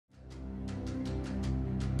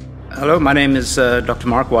Hello, my name is Dr.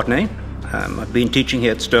 Mark Watney. I've been teaching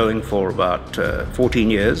here at Sterling for about 14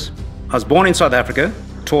 years. I was born in South Africa,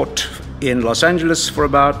 taught in Los Angeles for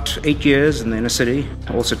about 8 years in the inner city.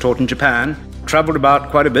 I also taught in Japan. Traveled about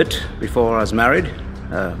quite a bit before I was married.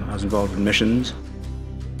 I was involved in missions.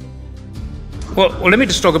 Well, let me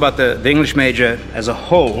just talk about the English major as a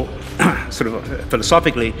whole, sort of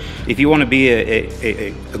philosophically. If you want to be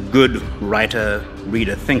a good writer,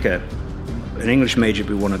 reader, thinker, an English major would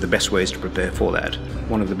be one of the best ways to prepare for that.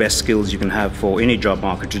 One of the best skills you can have for any job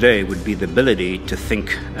market today would be the ability to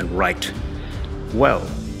think and write well.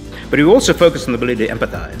 But we also focus on the ability to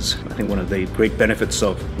empathize. I think one of the great benefits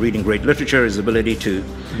of reading great literature is the ability to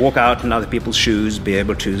walk out in other people's shoes, be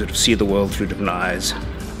able to sort of see the world through different eyes.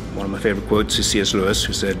 One of my favorite quotes is C.S. Lewis,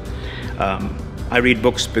 who said, I read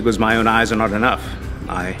books because my own eyes are not enough.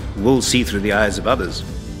 I will see through the eyes of others.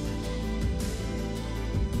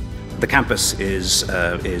 The campus is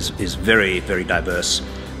very, very diverse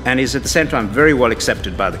and is at the same time very well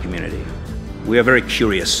accepted by the community. We are very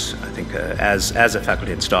curious, I think, as a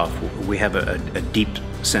faculty and staff. We have a deep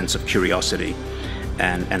sense of curiosity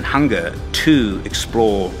and hunger to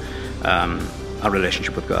explore our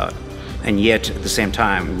relationship with God. And yet, at the same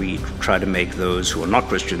time, we try to make those who are not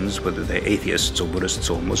Christians, whether they're atheists or Buddhists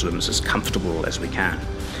or Muslims, as comfortable as we can.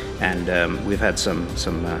 And we've had some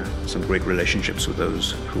great relationships with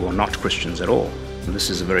those who are not Christians at all. And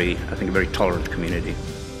this is I think, a very tolerant community.